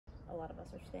lot of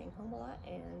us are staying home a lot,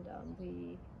 and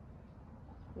we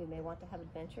may want to have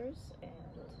adventures, and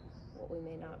what we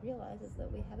may not realize is that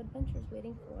we have adventures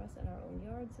waiting for us in our own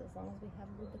yards, as long as we have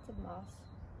little bits of moss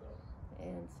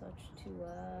and such to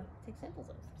take samples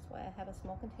of. That's why I have a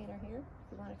small container here. If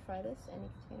you want to try this, any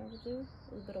container will do. A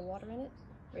little bit of water in it,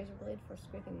 razor blade for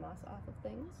scraping moss off of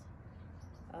things.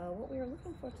 What we are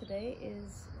looking for today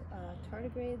is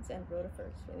tardigrades and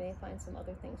rotifers. We may find some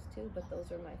other things too, but those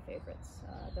are my favorites.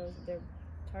 They're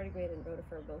tardigrade and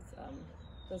rotifer, both.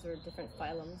 Those are different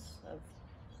phylums of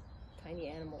tiny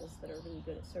animals that are really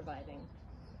good at surviving,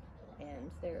 and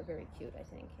they're very cute, I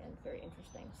think, and very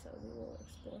interesting. So we will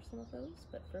explore some of those.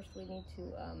 But first, we need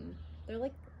to. They're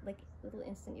like little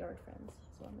instant yard friends.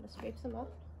 So I'm going to scrape some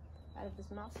up out of this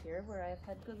moss here, where I've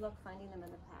had good luck finding them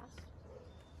in the past.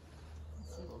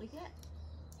 Let's see what we get.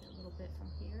 Get a little bit from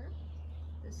here,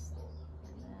 this,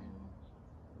 and then a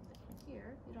little bit from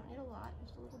here. You don't need a lot,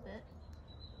 just a little bit.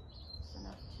 Just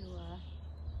enough to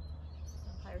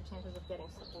higher chances of getting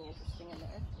something interesting in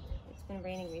there. It's been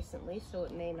raining recently, so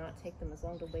it may not take them as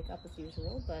long to wake up as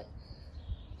usual, but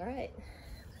all right.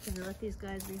 I'm gonna let these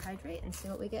guys rehydrate and see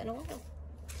what we get in a while.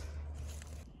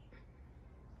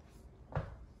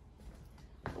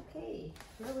 Okay,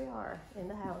 here we are in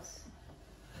the house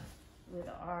with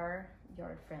our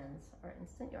yard friends, our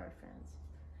instant yard friends.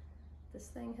 This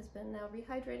thing has been now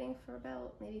rehydrating for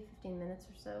about maybe 15 minutes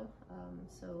or so,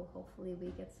 so hopefully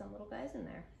we get some little guys in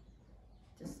there.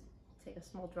 Just take a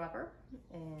small dropper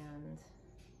and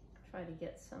try to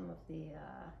get some of the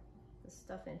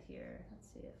stuff in here. Let's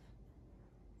see if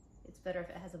it's better if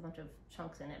it has a bunch of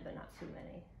chunks in it, but not too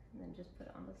many. And then just put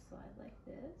it on the side like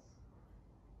this.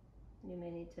 You may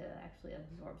need to actually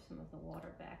absorb some of the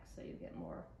water back so you get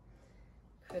more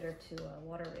critter to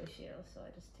water ratio. So I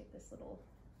just take this little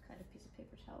kind of piece of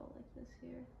paper towel like this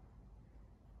here.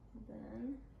 And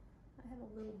then I have a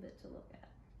little bit to look at.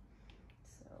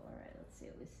 So, all right, let's see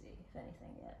what we see, if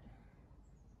anything yet.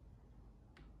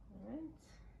 All right.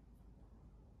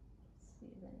 Let's see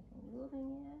if anything moving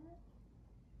yet.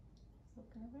 Just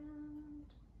looking around.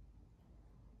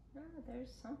 Oh, there's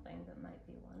something that might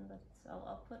be one, but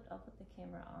I'll put the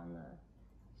camera on the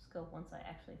scope once I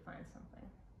actually find something.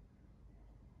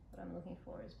 What I'm looking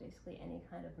for is basically any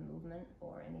kind of movement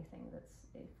or anything that's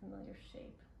a familiar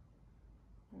shape.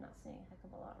 I'm not seeing a heck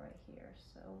of a lot right here,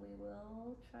 so we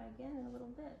will try again in a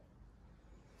little bit.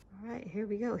 All right, here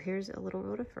we go. Here's a little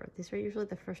rotifer. These are usually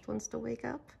the first ones to wake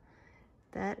up.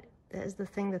 That is the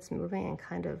thing that's moving and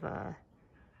kind of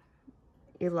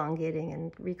elongating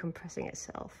and recompressing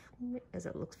itself as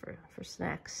it looks for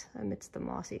snacks amidst the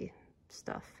mossy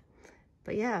stuff.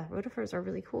 But yeah, rotifers are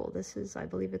really cool. This is, I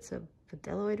believe it's a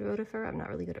bdelloid rotifer. I'm not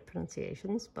really good at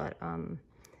pronunciations, but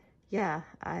yeah,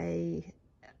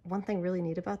 one thing really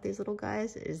neat about these little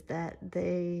guys is that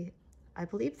I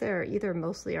believe they're either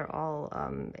mostly or all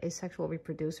asexual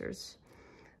reproducers,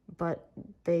 but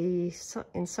they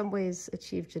in some ways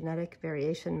achieve genetic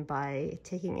variation by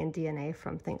taking in DNA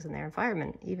from things in their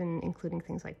environment, even including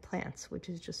things like plants, which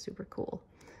is just super cool.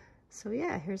 So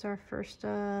yeah, here's our first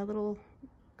little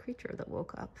creature that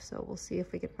woke up. So we'll see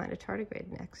if we can find a tardigrade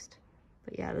next.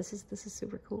 But yeah, this is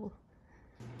super cool.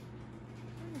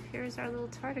 Here's our little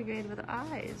tardigrade with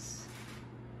eyes,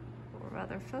 or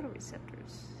rather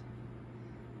photoreceptors.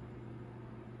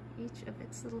 Each of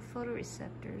its little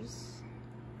photoreceptors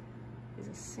is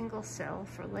a single cell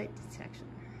for light detection.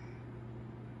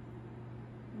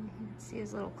 And you can see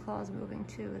his little claws moving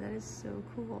too. That is so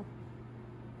cool.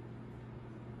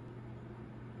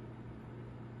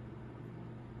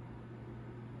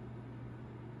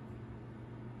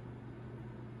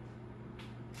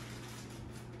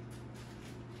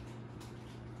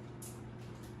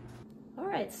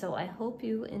 Alright, so I hope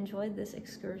you enjoyed this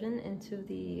excursion into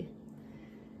the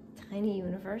tiny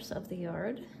universe of the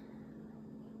yard.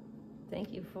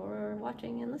 Thank you for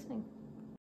watching and listening.